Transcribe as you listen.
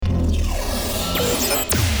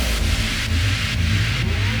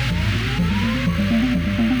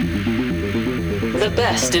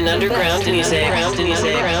best in underground music.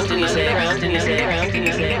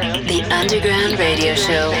 The Underground Radio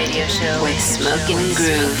Show with Smoking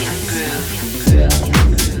Groove.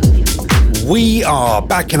 We are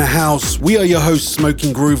back in the house. We are your hosts,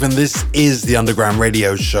 Smoking Groove, and this is the Underground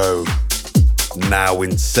Radio Show. Now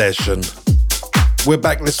in session. We're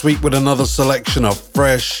back this week with another selection of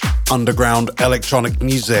fresh underground electronic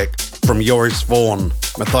music from Joris Voorn,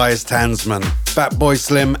 Matthias Tanzmann, Fatboy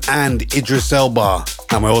Slim, and Idris Elba.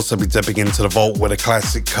 And we'll also be dipping into the vault with a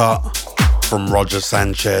classic cut from Roger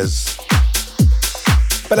Sanchez.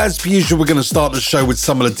 But as per usual, we're going to start the show with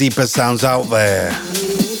some of the deeper sounds out there,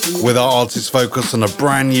 with our artist focus on a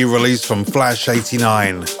brand new release from Flash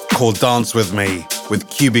 89 called Dance With Me, with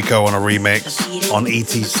Cubico on a remix on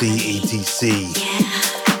ETC.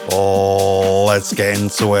 Oh, let's get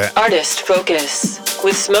into it. Artist Focus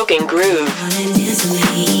with Smoking Groove.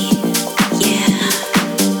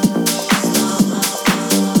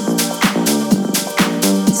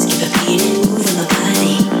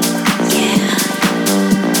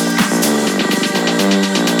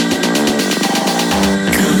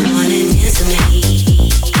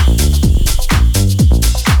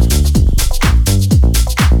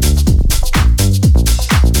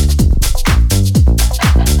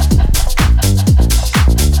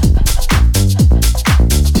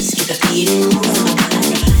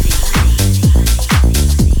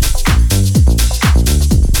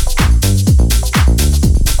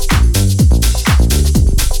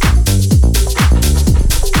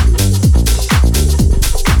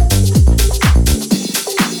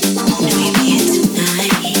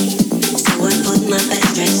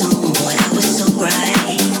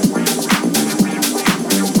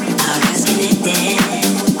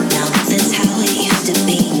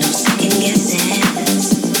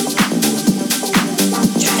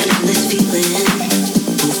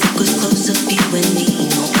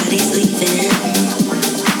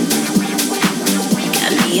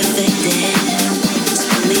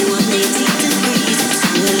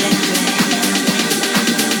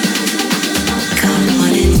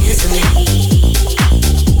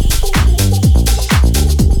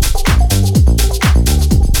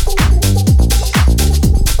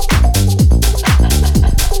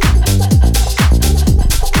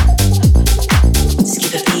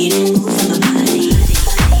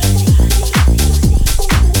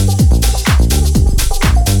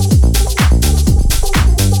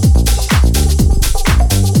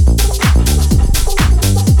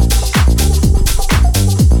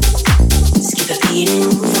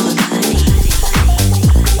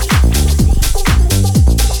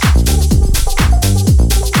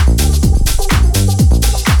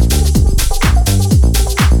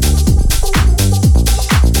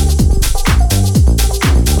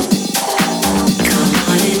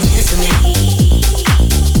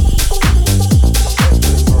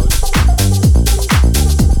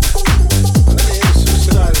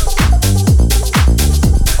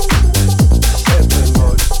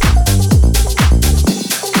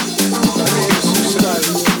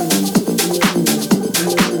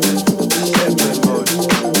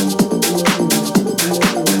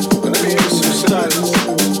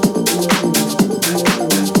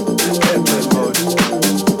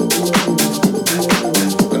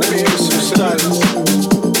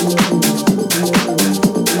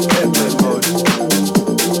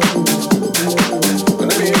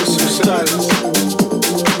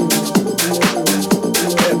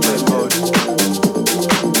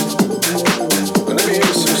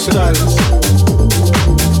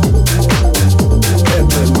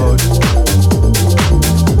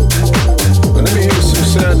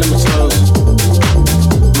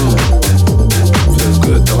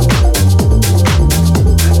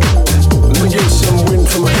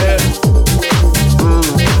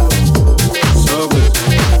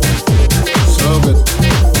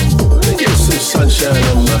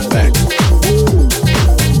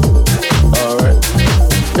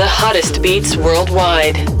 Beats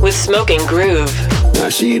worldwide with Smoking Groove. Now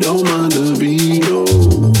she don't mind the vino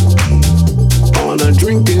on a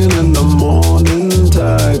drinking in the morning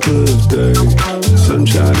type of day.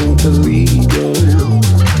 Sunshine in Toledo,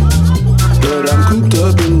 but I'm cooped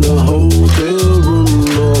up in the hotel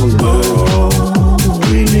room all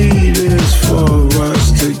day. We need is for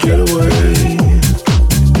us to get away.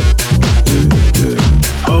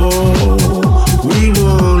 Oh, we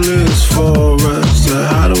want is for us to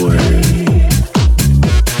hide away.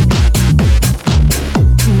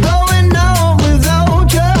 Going on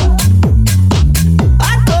without you, I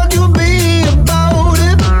thought you'd be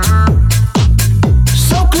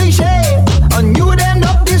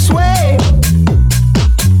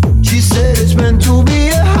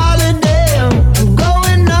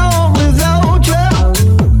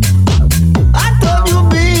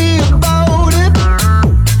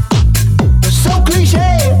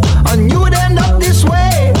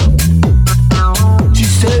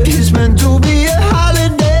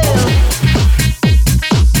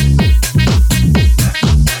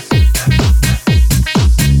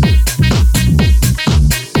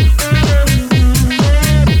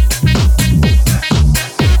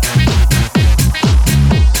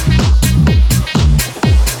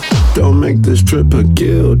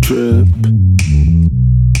field trip.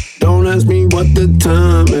 Don't ask me what the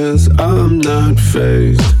time is, I'm not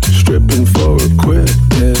phased. Stripping for a quit,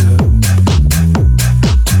 yeah.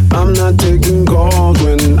 I'm not taking calls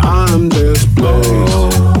when I'm displaced. All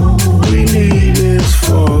we need is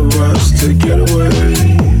for us to get away.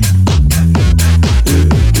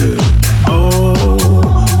 All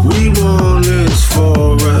we want is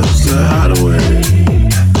for us to hide away.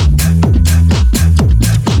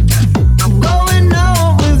 I'm going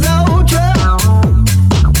out without you.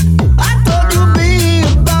 I thought you'd be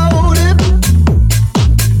about it.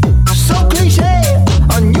 So cliche,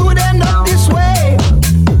 I knew that not this way.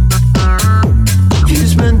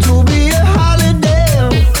 It's meant to be a holiday.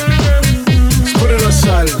 Let's put it on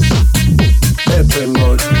silence. Airplane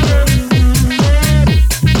mode.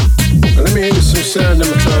 Let me hear you some sound in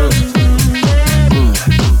my toes.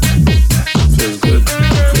 Feels good,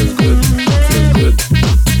 feels good, feels good.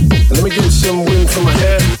 And let me get some wind from my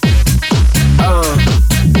hair.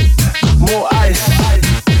 More ice.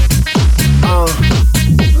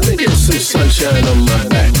 Let me get some sunshine on my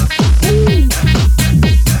back.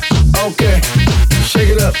 Okay, shake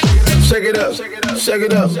it up, shake it up, shake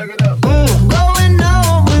it up. Going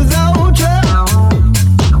on without you.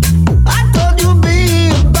 I thought you'd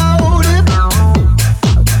be about it.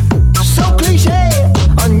 So cliche,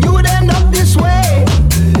 I knew that not this way.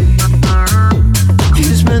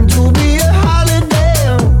 It's meant to be a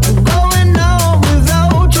holiday. Going on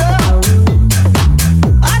without you.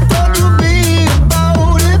 I thought you'd be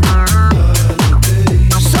about it.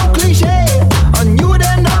 So cliche, I knew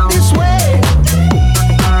that not this way.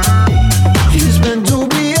 It's meant to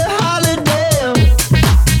be a holiday.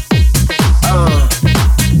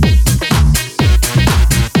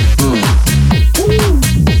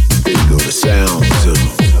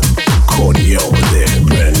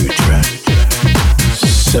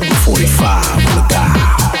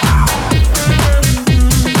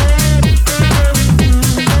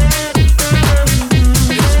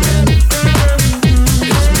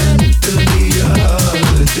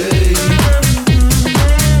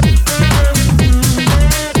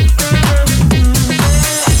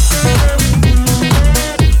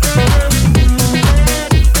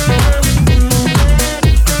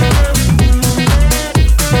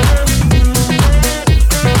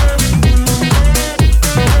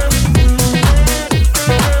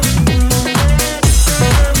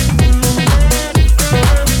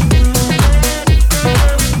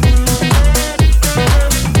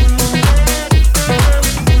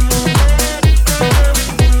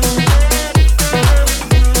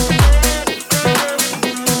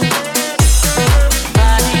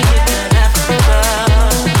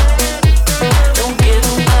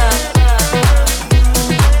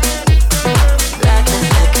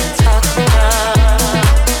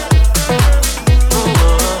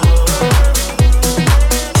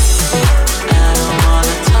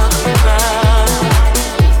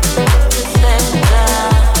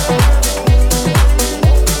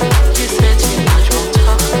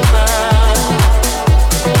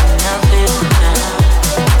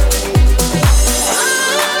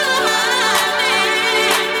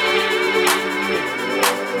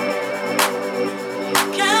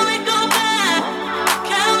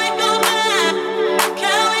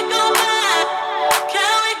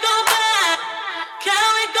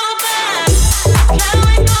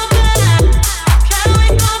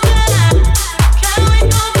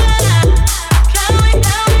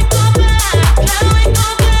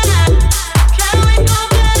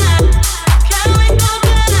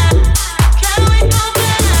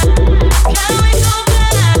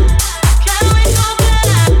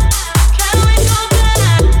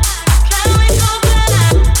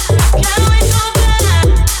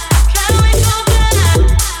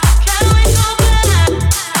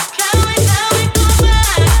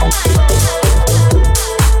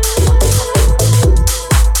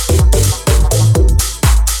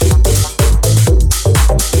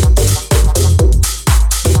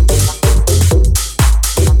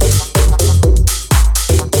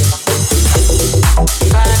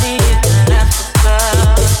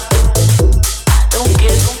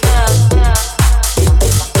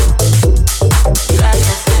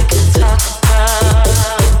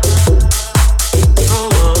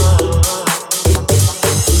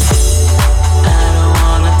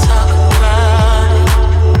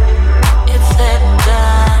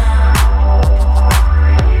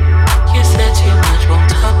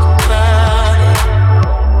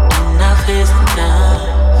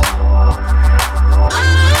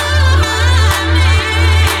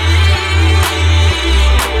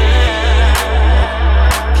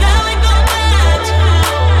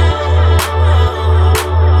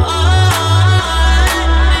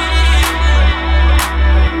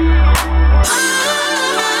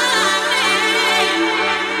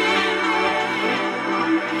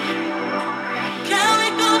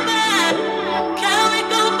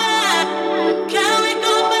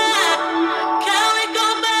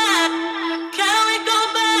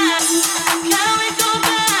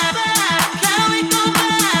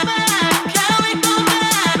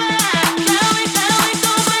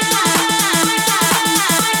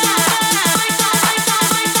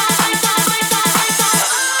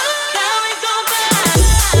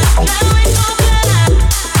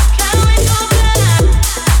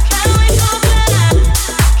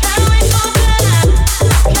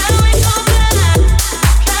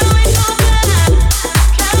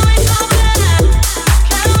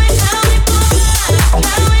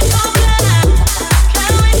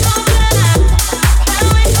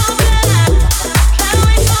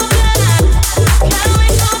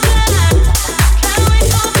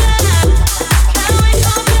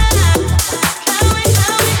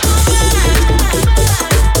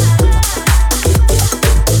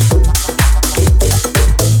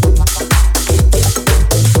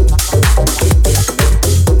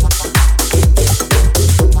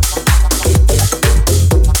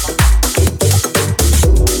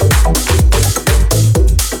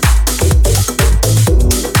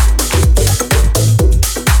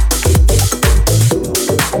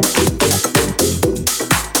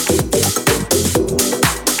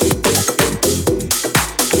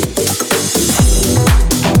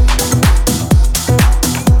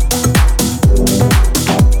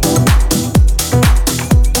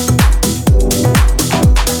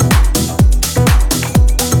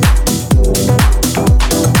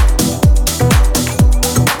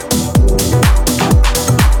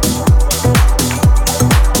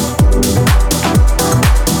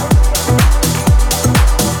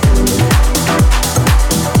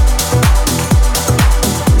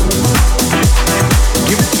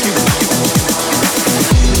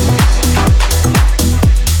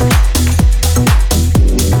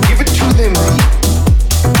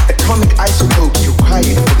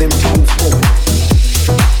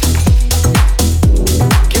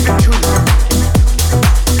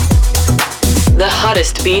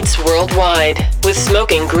 beats worldwide with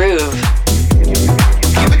Smoking Groove.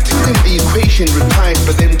 Give it to them the equation required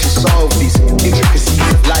for them to solve these intricacies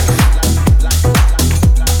of life.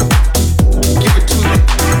 Give it to them.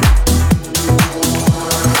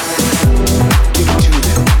 Give it to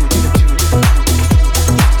them.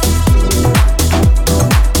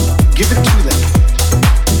 Give it to them.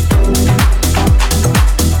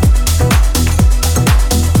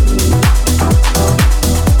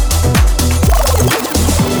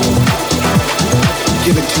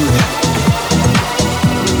 Give it to them.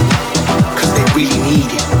 'Cause they really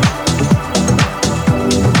need it.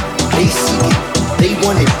 They seek it. They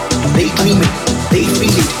want it. They dream it. They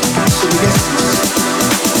feel it. So in essence,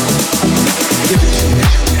 give it to them.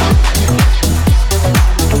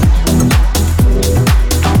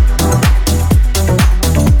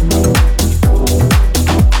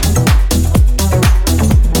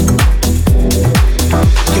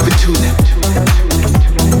 Give it to them.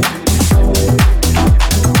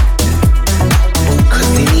 'Cause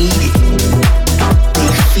they need it. They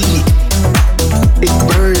feel it. It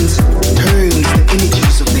burns, turns the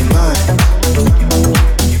energies of their mind.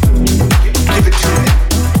 Give it to them.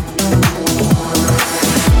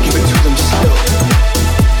 Give it to them slow.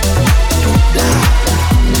 Loud.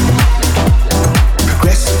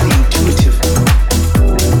 Progressively intuitive.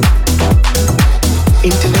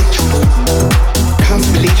 Intellectual.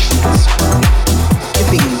 Constellations.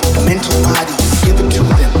 Giving mental bodies. Give it to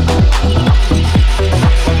them.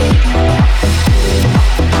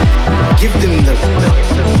 Give them the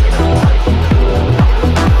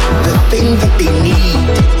thing that they need.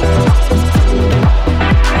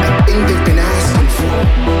 The thing they've been asking for.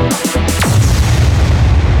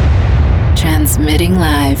 Transmitting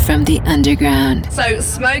live from the underground. So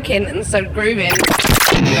smoking and so grooving.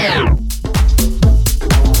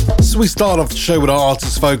 So we start off the show with our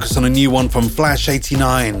artist focus on a new one from Flash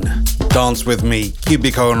 89. Dance With Me,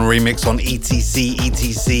 Cubico on a remix on ETC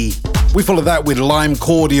ETC. We follow that with Lime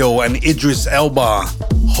Cordial and Idris Elba,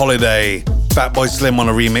 Holiday. Fatboy Slim on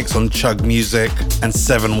a remix on Chug Music and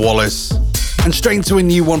Seven Wallace. And straight into a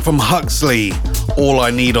new one from Huxley, All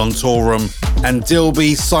I Need on Toolroom, and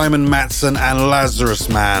Dilby, Simon Matson and Lazarus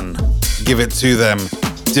Man. Give it to them.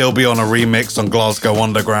 Dilby on a remix on Glasgow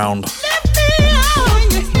Underground.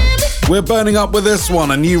 We're burning up with this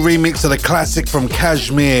one, a new remix of the classic from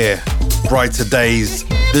Kashmir, Brighter Days.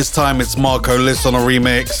 This time it's Marco Liss on a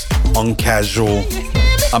remix on Casual.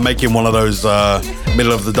 I'm making one of those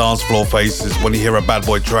middle of the dance floor faces when you hear a bad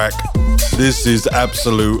boy track. This is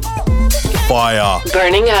absolute fire.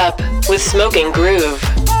 Burning up with Smoking Groove.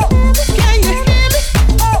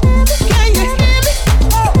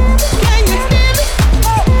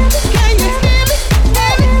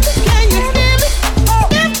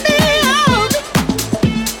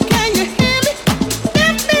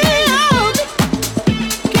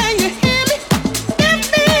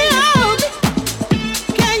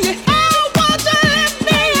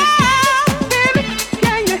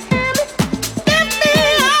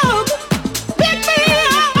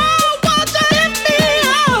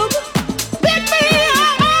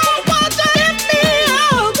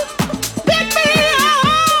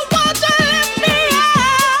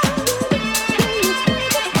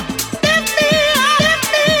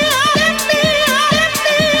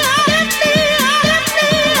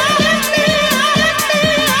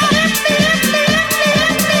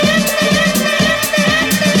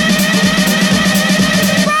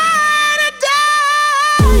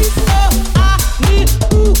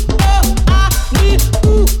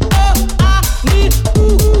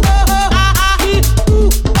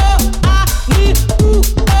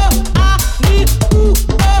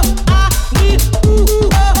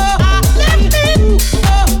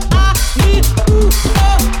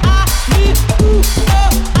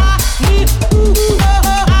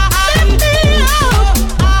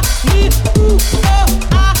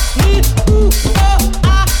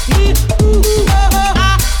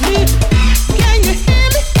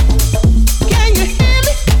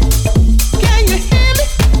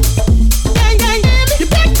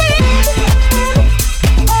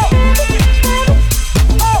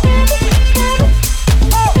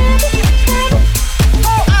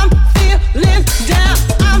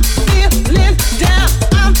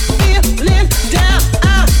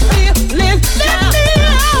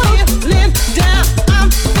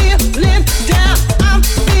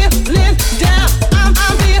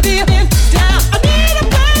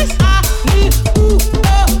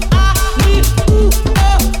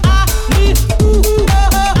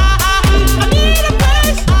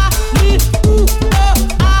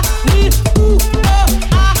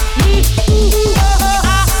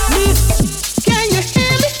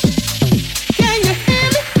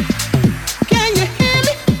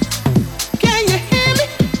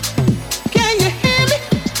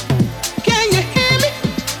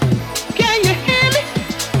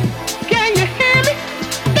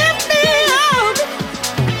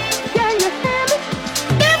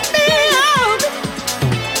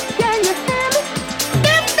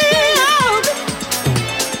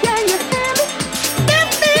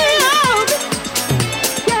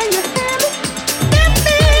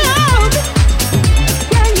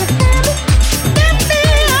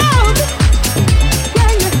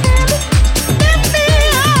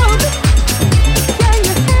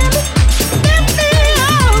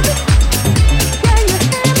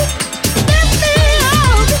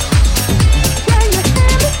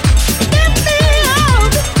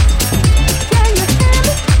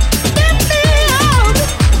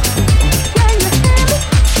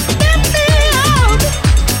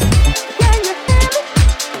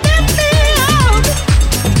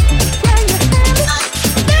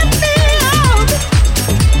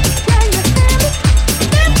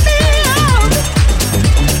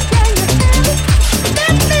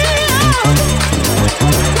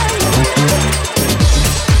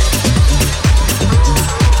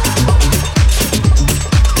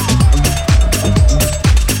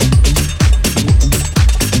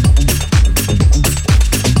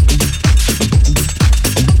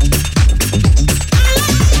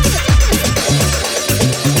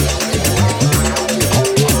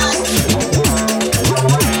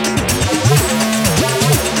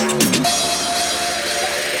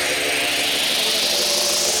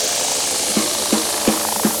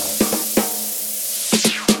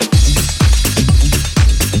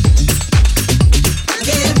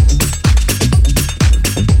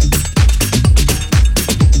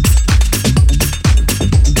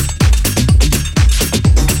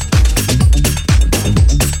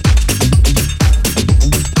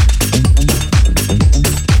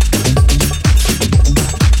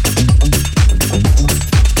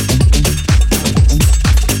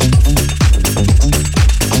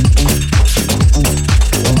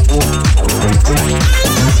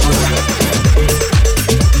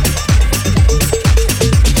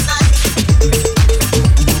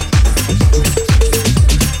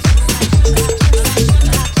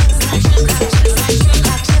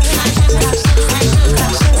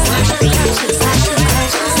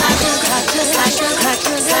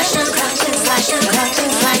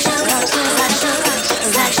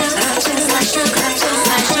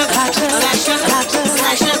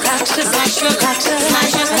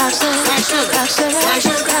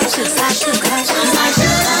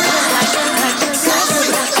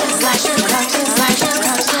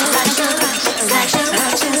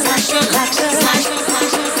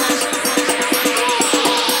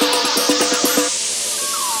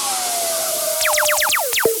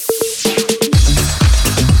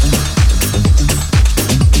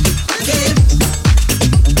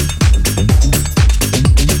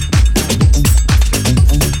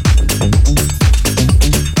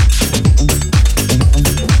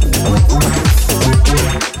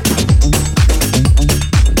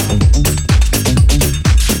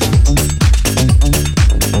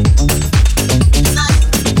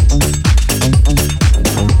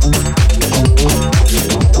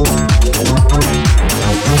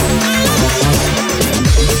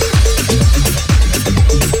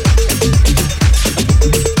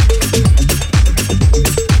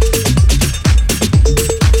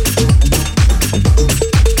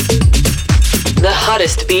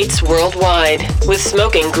 Beats worldwide with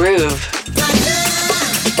Smoking Groove.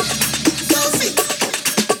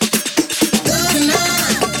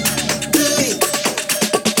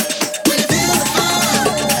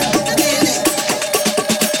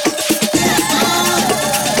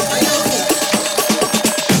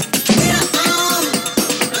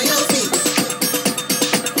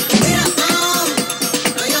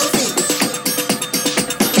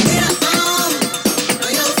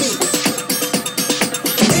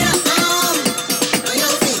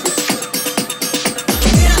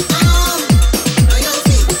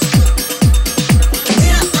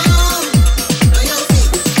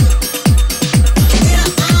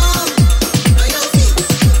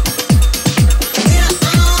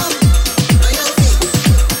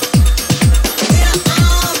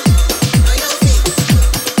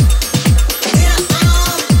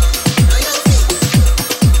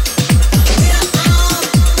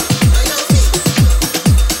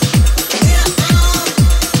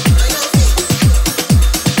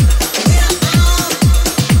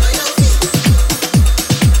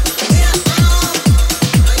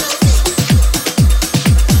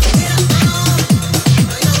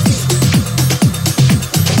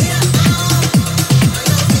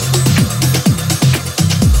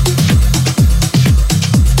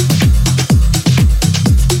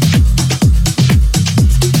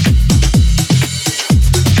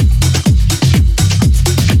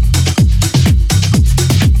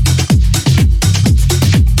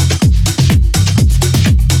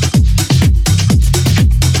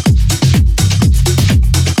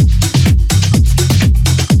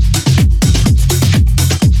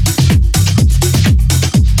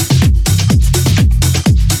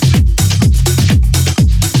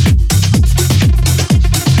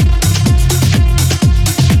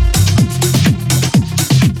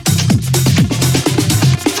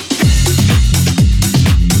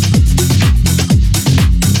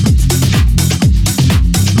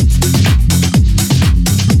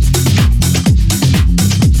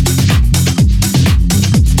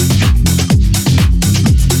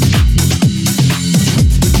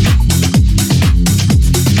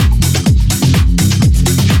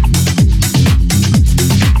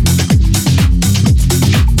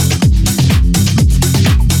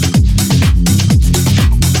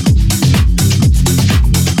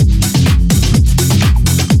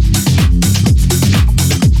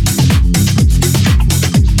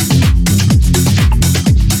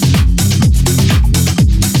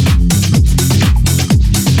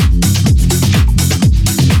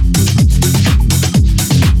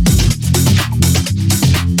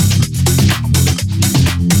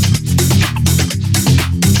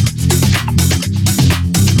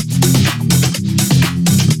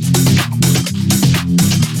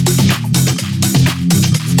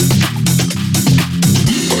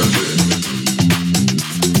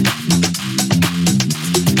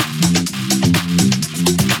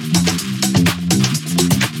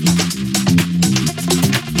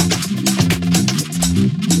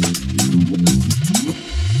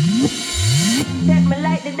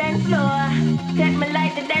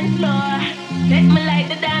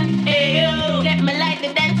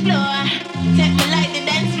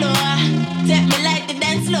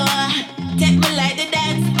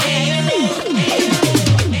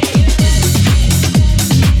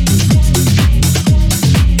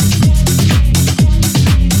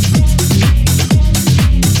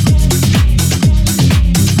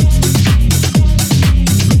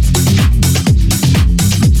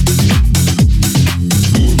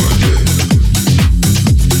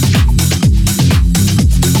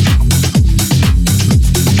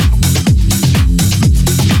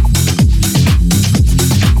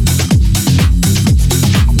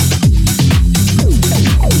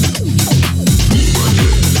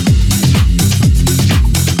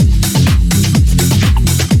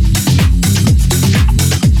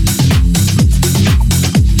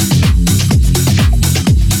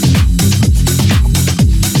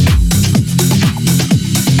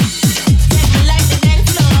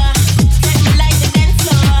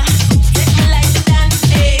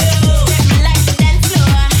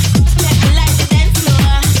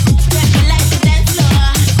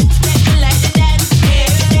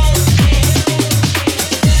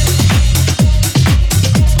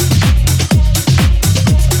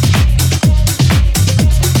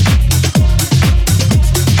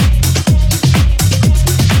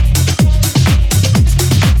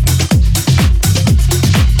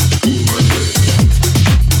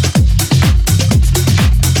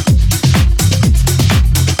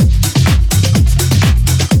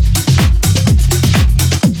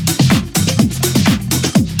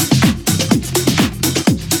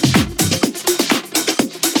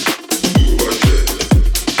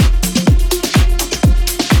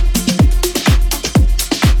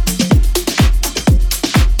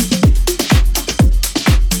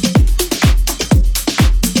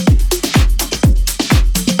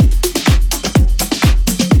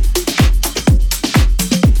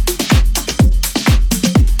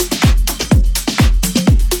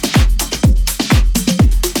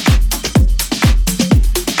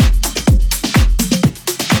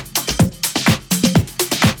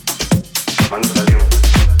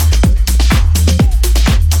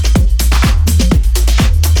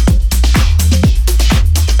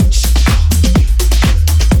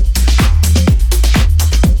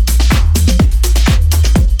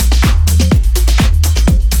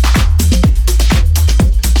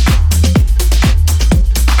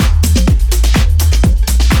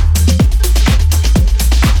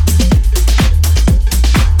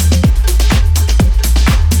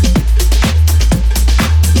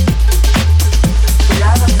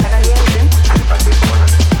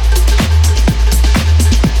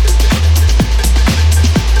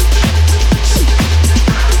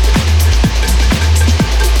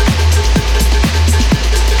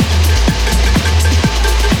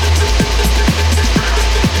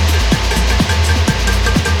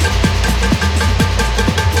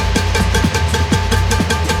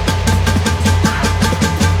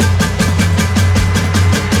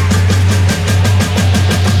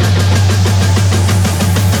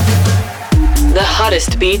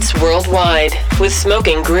 beats worldwide with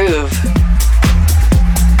Smoking Groove.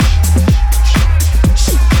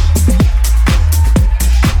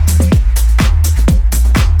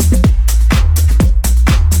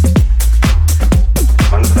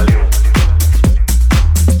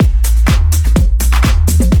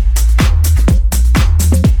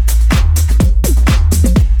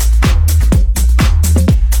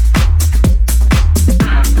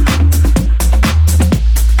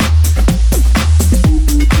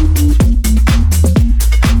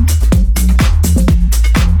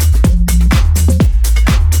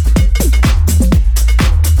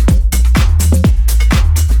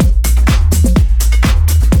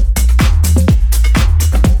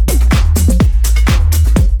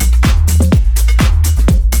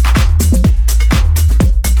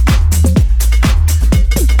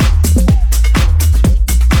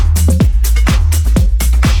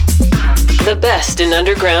 In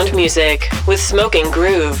underground music with Smoking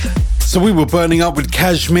Groove. So we were burning up with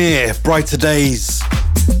Kashmir, Brighter Days.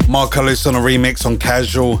 Marco Lewis on a remix on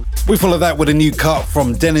Casual. We follow that with a new cut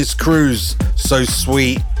from Dennis Cruz, So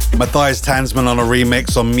Sweet. Matthias Tansman on a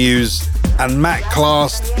remix on Muse. And Matt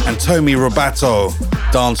Class and Tomi Robato,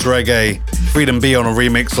 Dance Reggae. Freedom B on a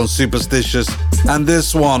remix on Superstitious. And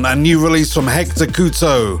this one, a new release from Hector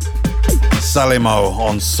Couto, Salimo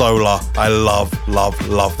on Solar. I love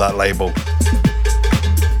that label.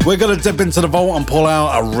 We're going to dip into the vault and pull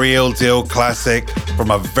out a real deal classic from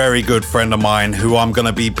a very good friend of mine who I'm going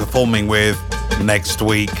to be performing with next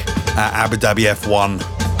week at Abu Dhabi F1.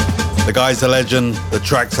 The guy's a legend, the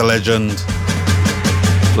track's a legend.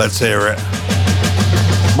 Let's hear it.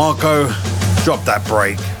 Marco, drop that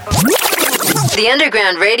break. The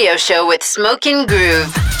Underground Radio Show with Smoking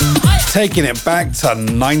Groove. Taking it back to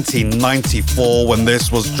 1994 when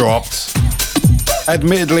this was dropped.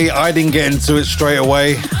 Admittedly, I didn't get into it straight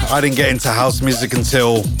away. I didn't get into house music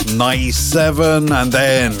until 97, and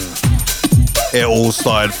then it all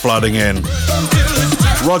started flooding in.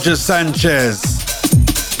 Roger Sanchez,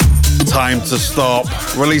 Time to Stop,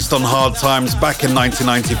 released on Hard Times back in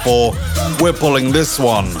 1994. We're pulling this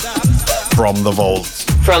one from the vault.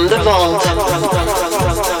 From the vault.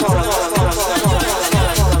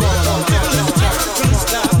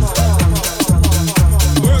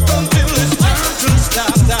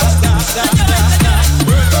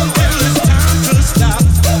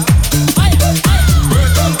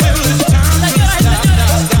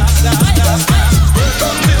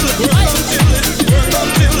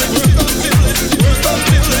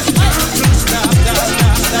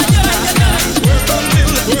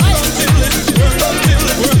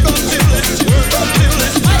 Work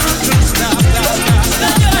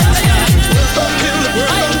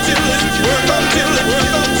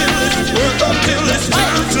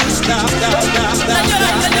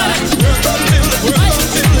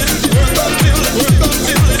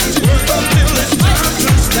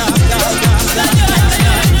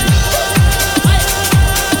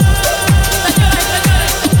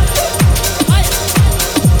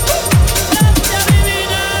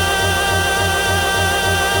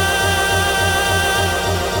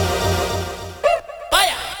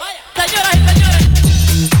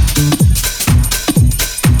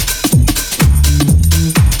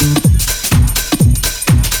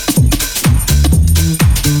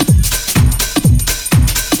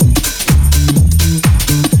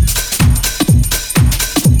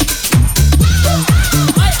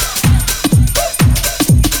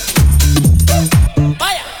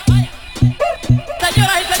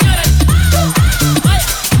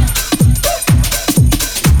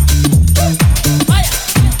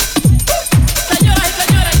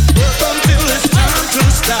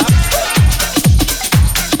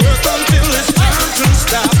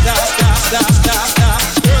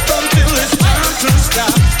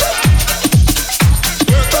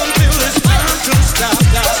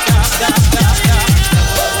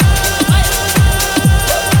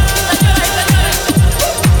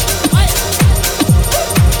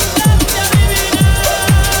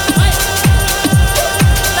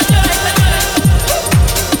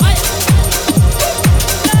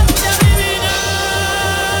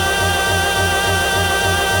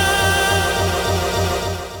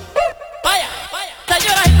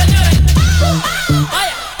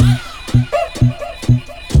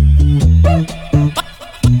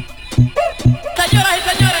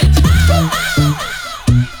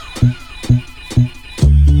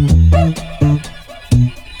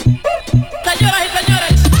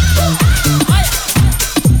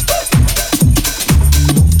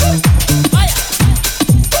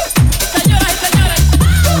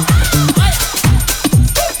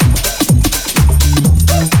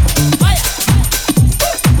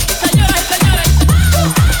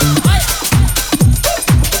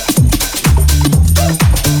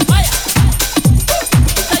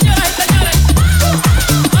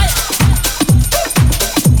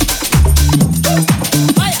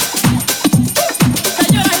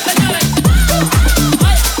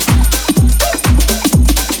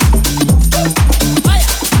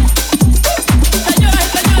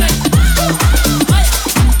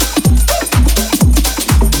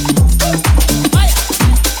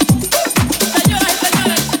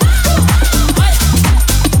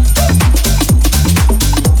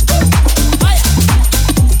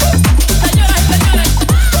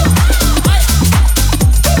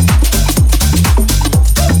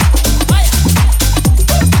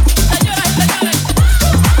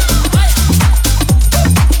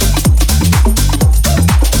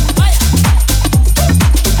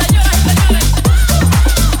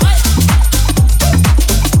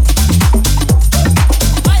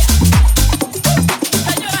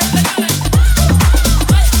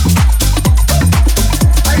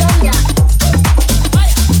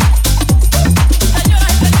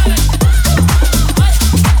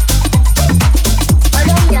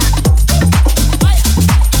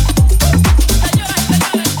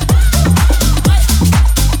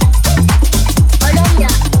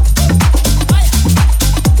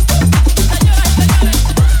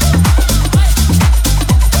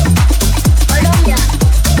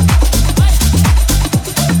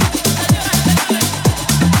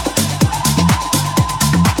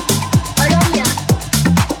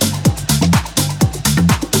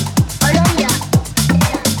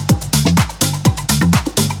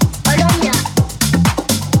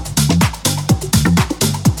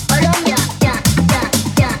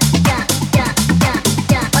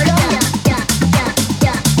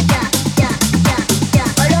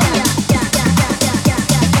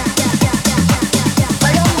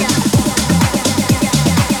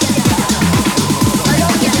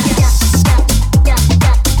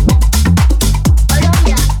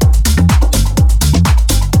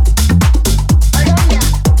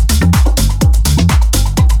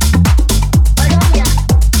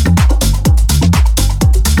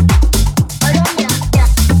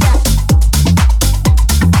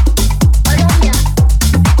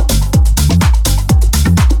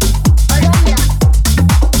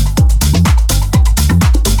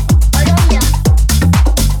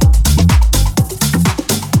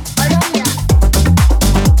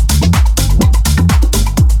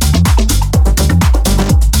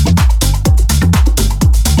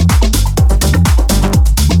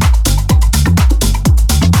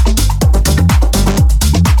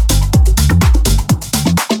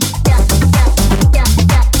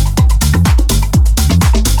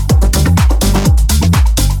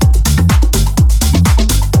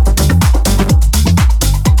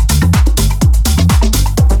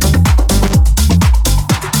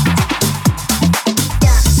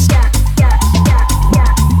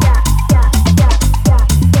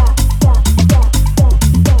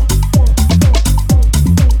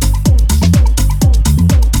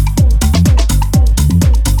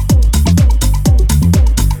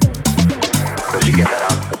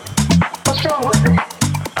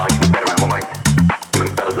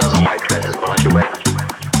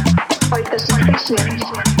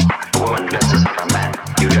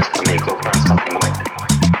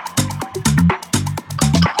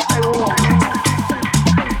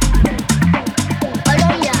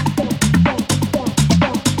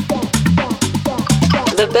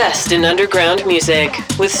best in underground music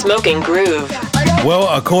with Smoking Groove. Well,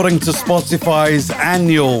 according to Spotify's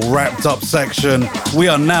annual Wrapped Up section, we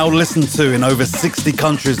are now listened to in over 60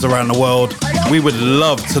 countries around the world. We would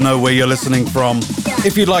love to know where you're listening from.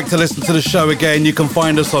 If you'd like to listen to the show again, you can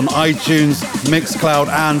find us on iTunes, Mixcloud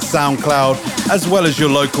and SoundCloud, as well as your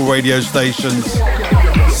local radio stations.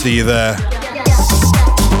 See you there.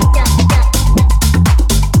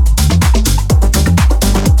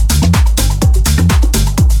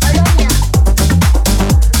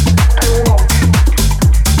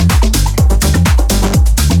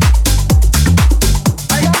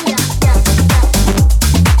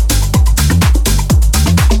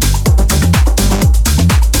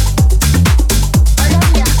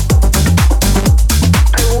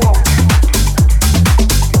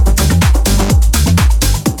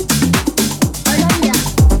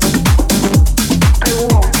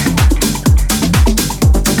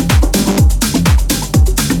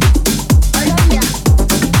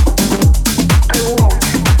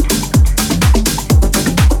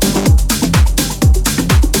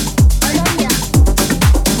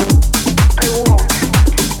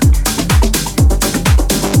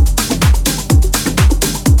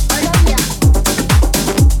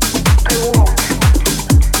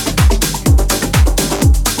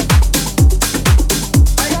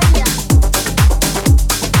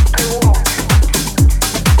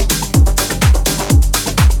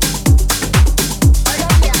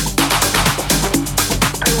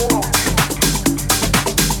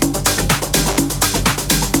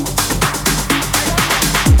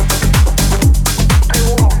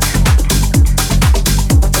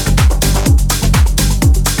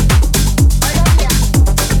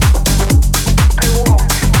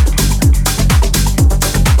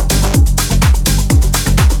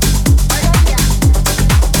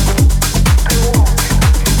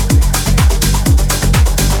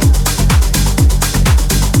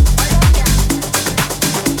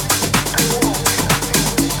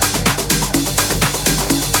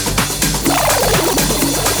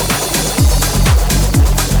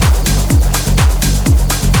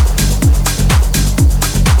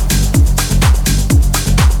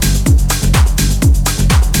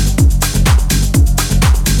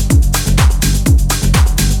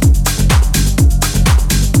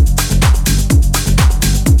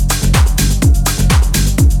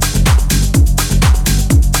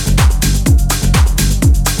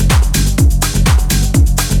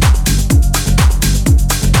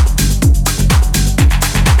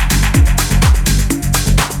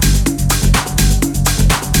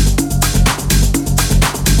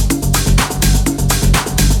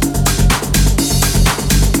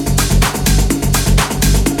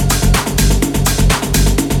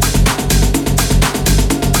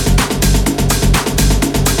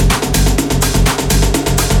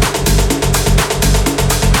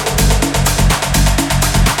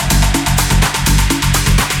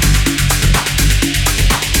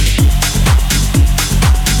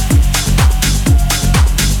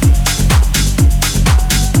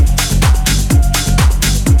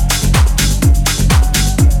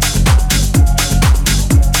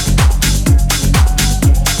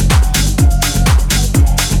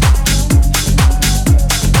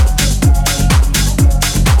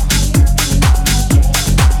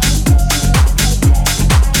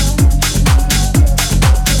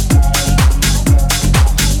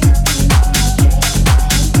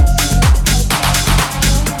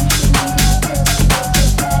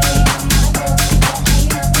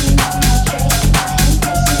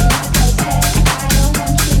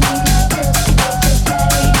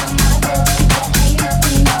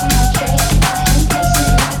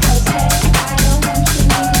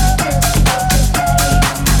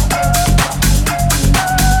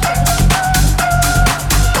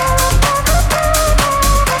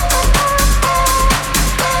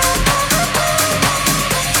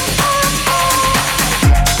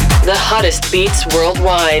 hottest beats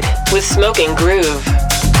worldwide with Smoking Groove.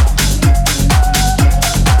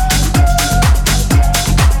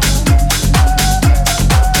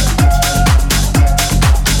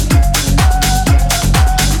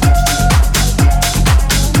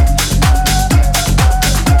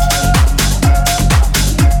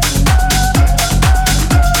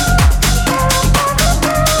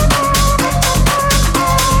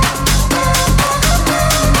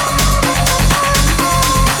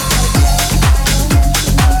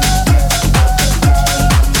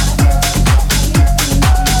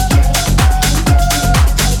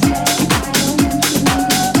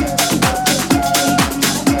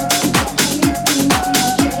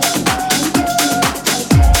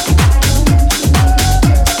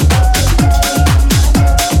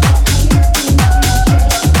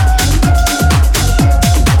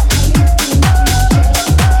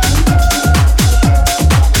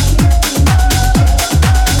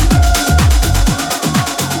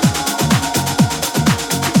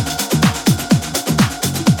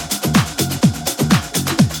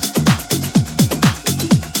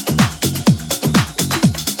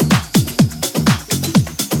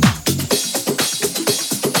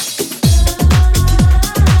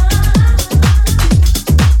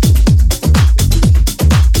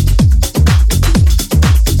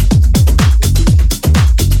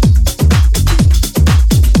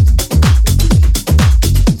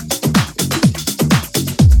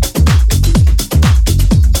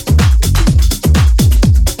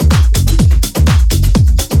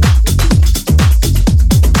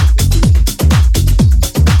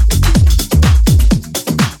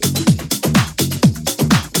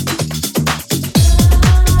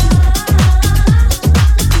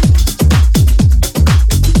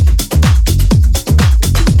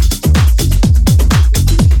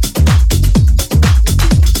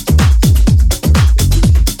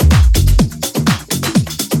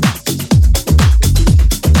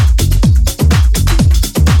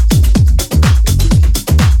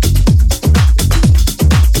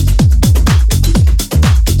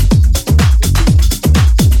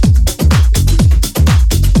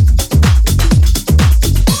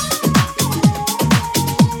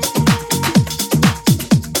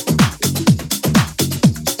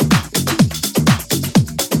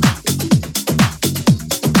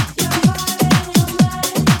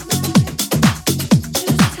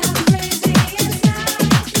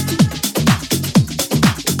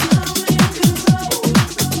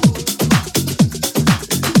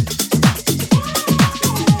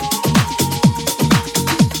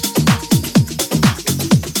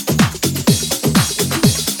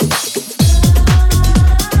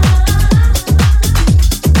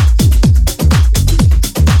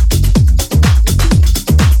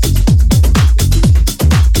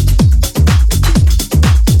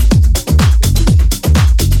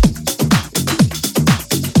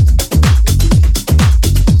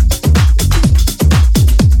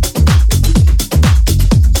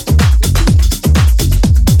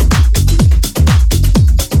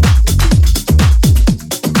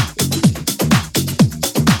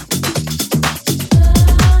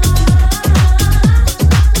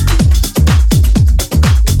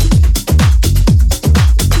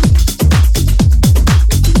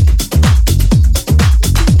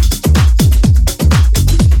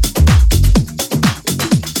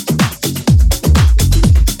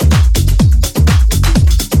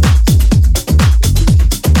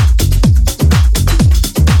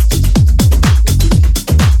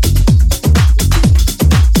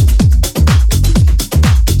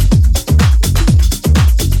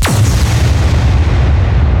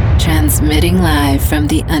 Transmitting live from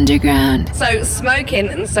the underground. So smoking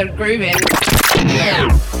and so grooving.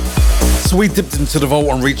 So we dipped into the vault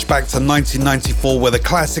and reached back to 1994 with a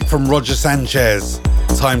classic from Roger Sanchez,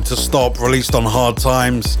 Time to Stop, released on Hard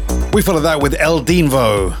Times. We followed that with El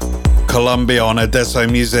Dinvo, Colombia on Adesso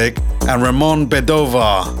Music, and Ramon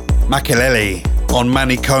Bedova, Makelele on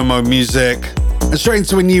Manicomo Music. And straight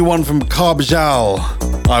into a new one from Carbajal,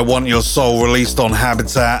 I Want Your Soul, released on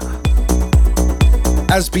Habitat.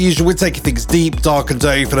 As per usual, we're taking things deep, dark and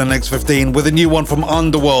dirty for the next 15 with a new one from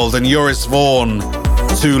Underworld and Joris Vaughan,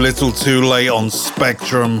 Too Little Too Late on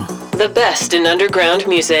Spectrum. The best in underground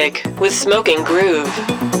music with Smoking Groove.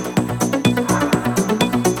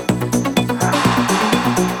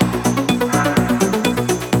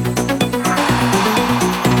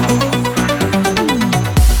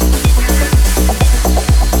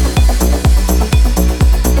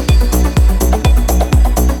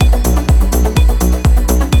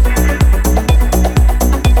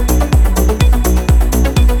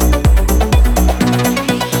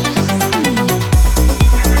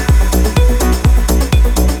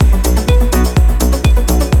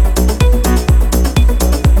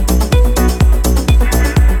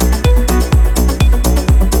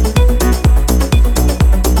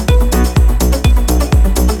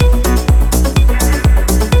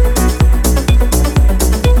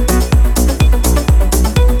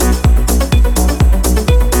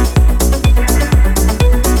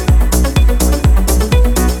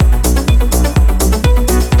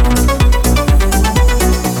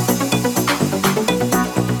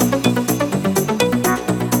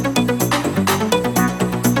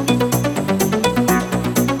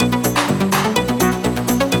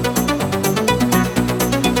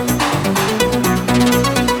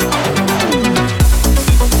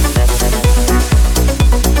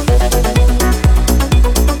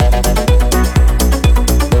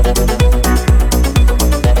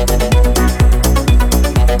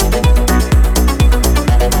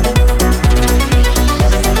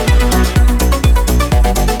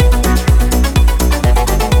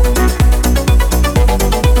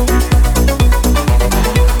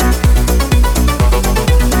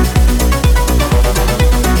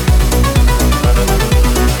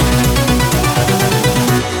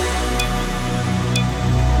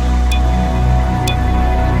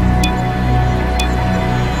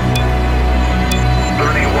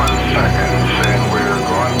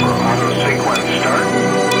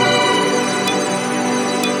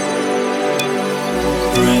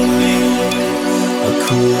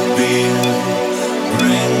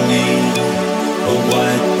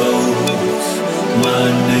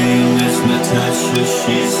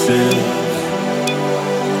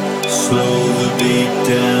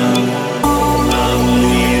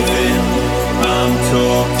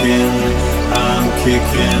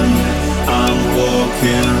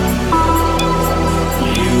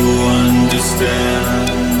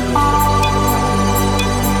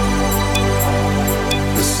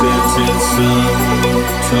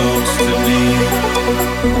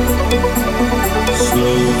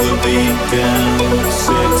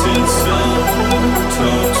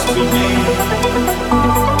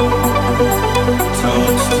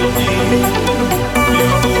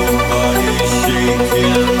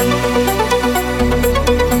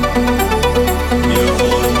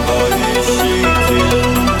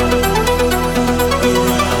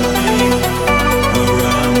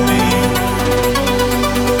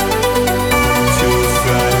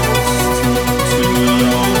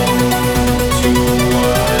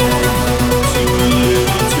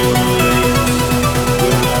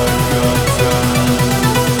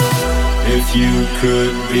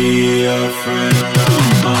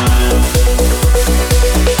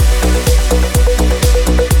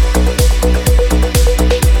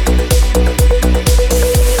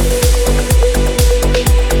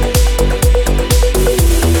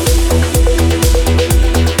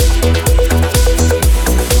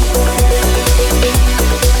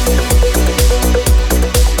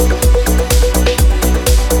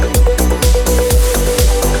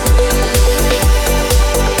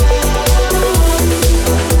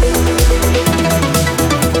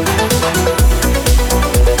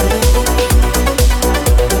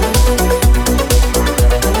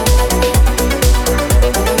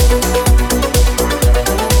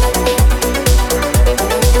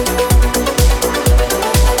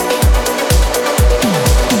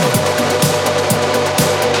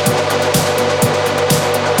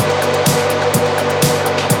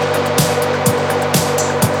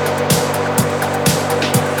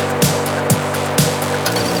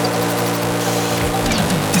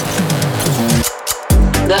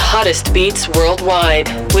 hottest beats worldwide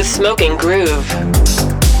with Smoking Groove.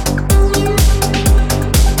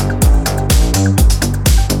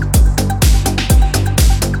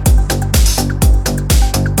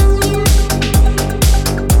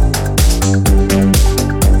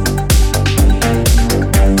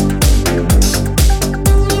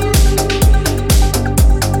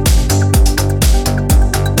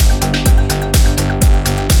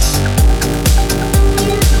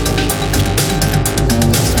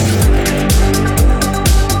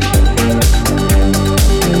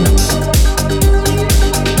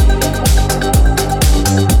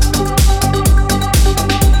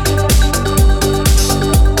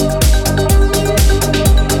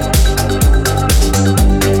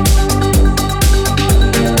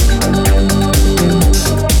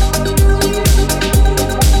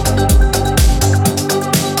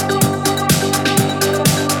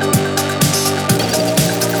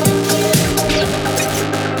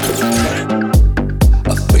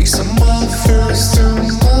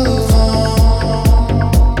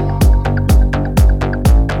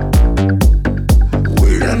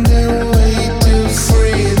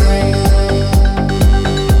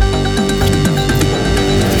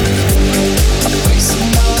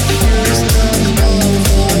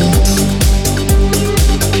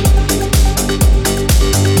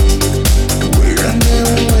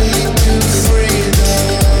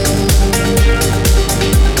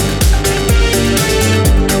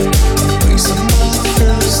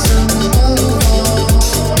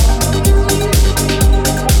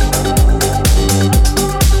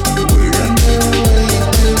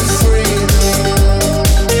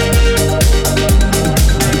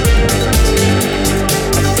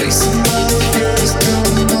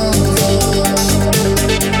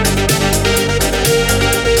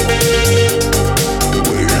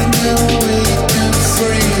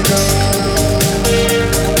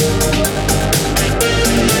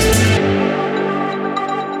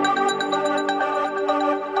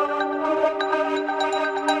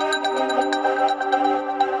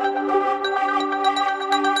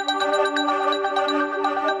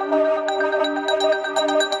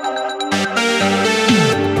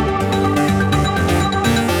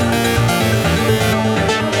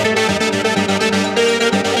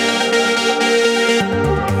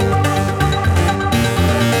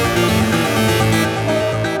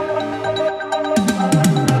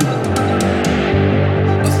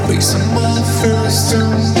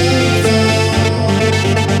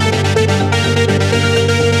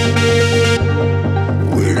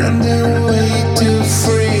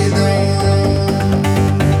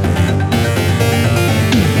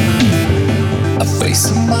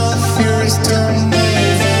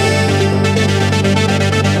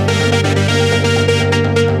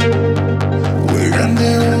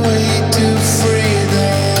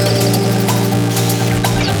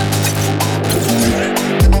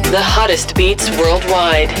 Hottest beats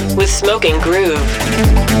worldwide with Smoking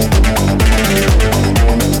Groove.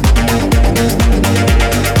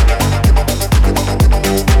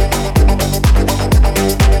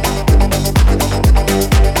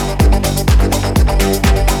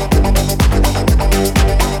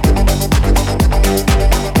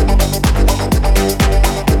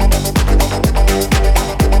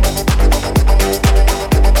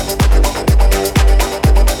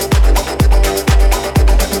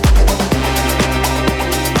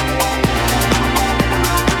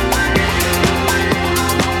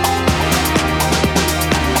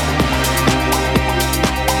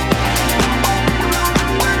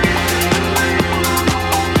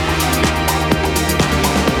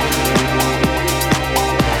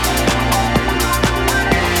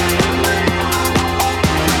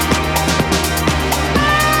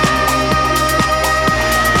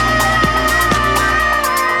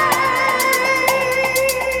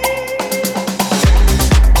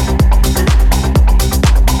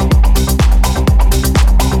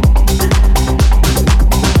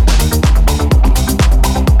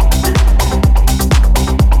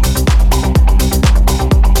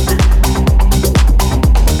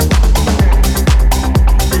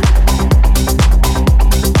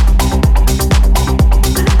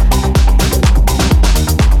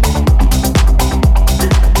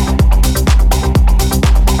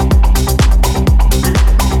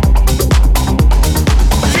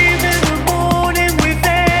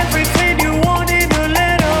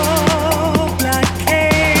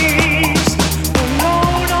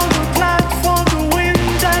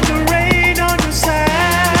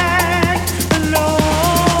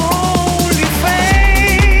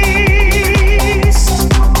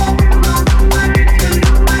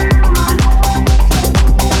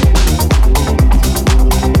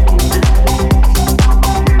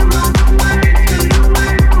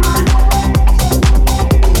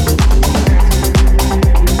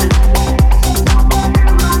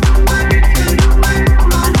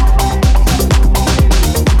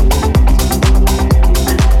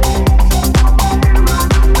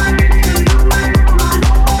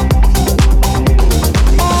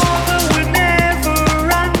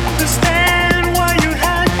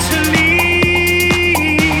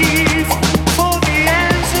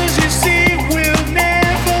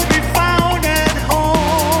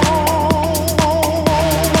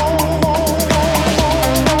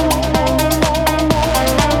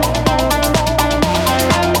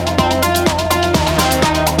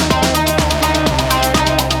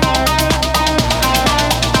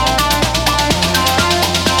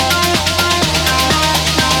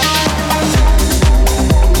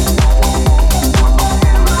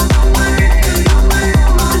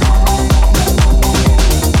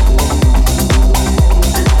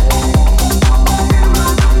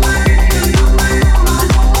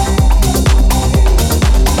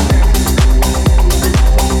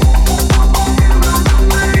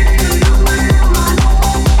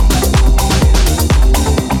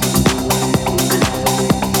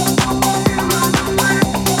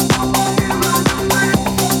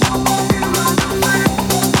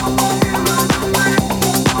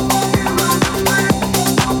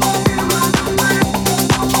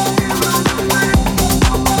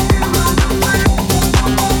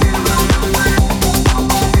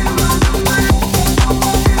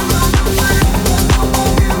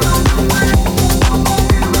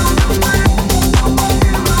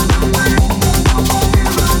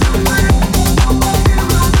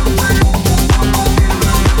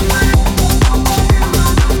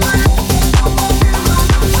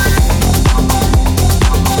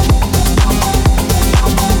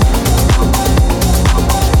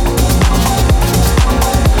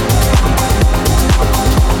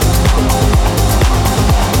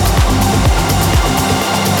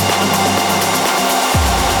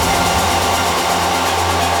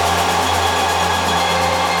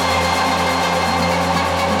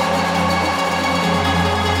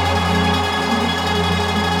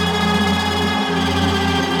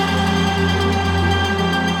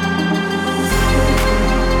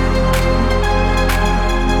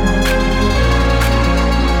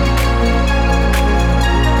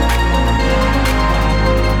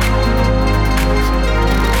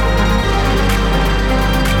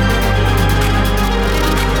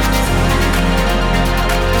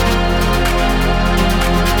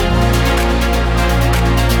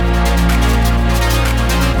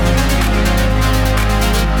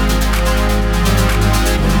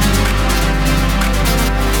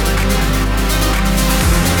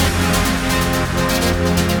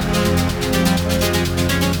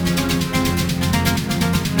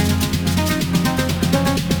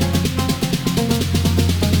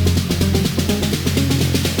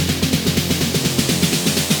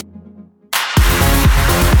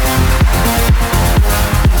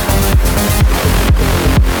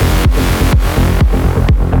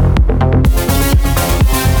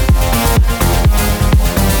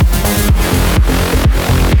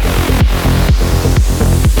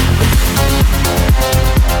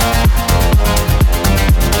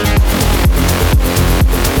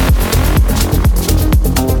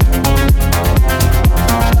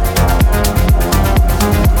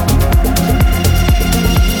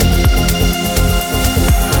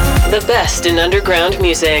 in underground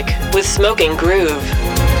music with Smoking Groove.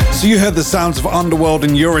 So you heard the sounds of Underworld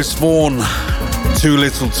and Joris Voorn, Too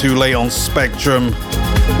Little Too Late on Spectrum.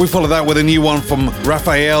 We follow that with a new one from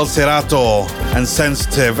Rafael Cerato and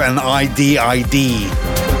Sensitive and ID,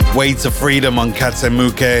 Way to Freedom on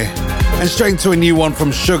Katsemuke. And straight into a new one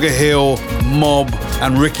from Sugar Hill, Mob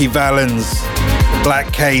and Ricky Valens,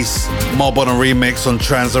 Black Case, Mob on a remix on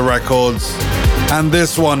Transa Records. And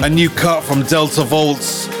this one, a new cut from Delta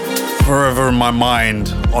Volts, Forever in My Mind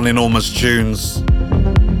on Enormous Tunes.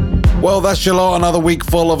 Well, that's your lot, another week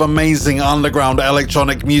full of amazing underground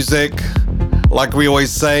electronic music. Like we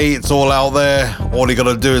always say, it's all out there. All you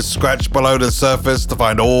gotta do is scratch below the surface to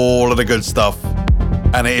find all of the good stuff.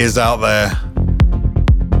 And it is out there.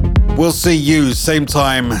 We'll see you same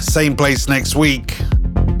time, same place next week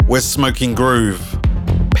with Smoking Groove.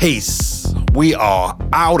 Peace. We are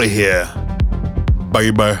out of here,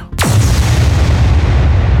 baby.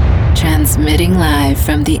 Transmitting live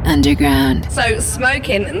from the underground. So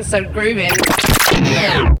smoking and so grooving.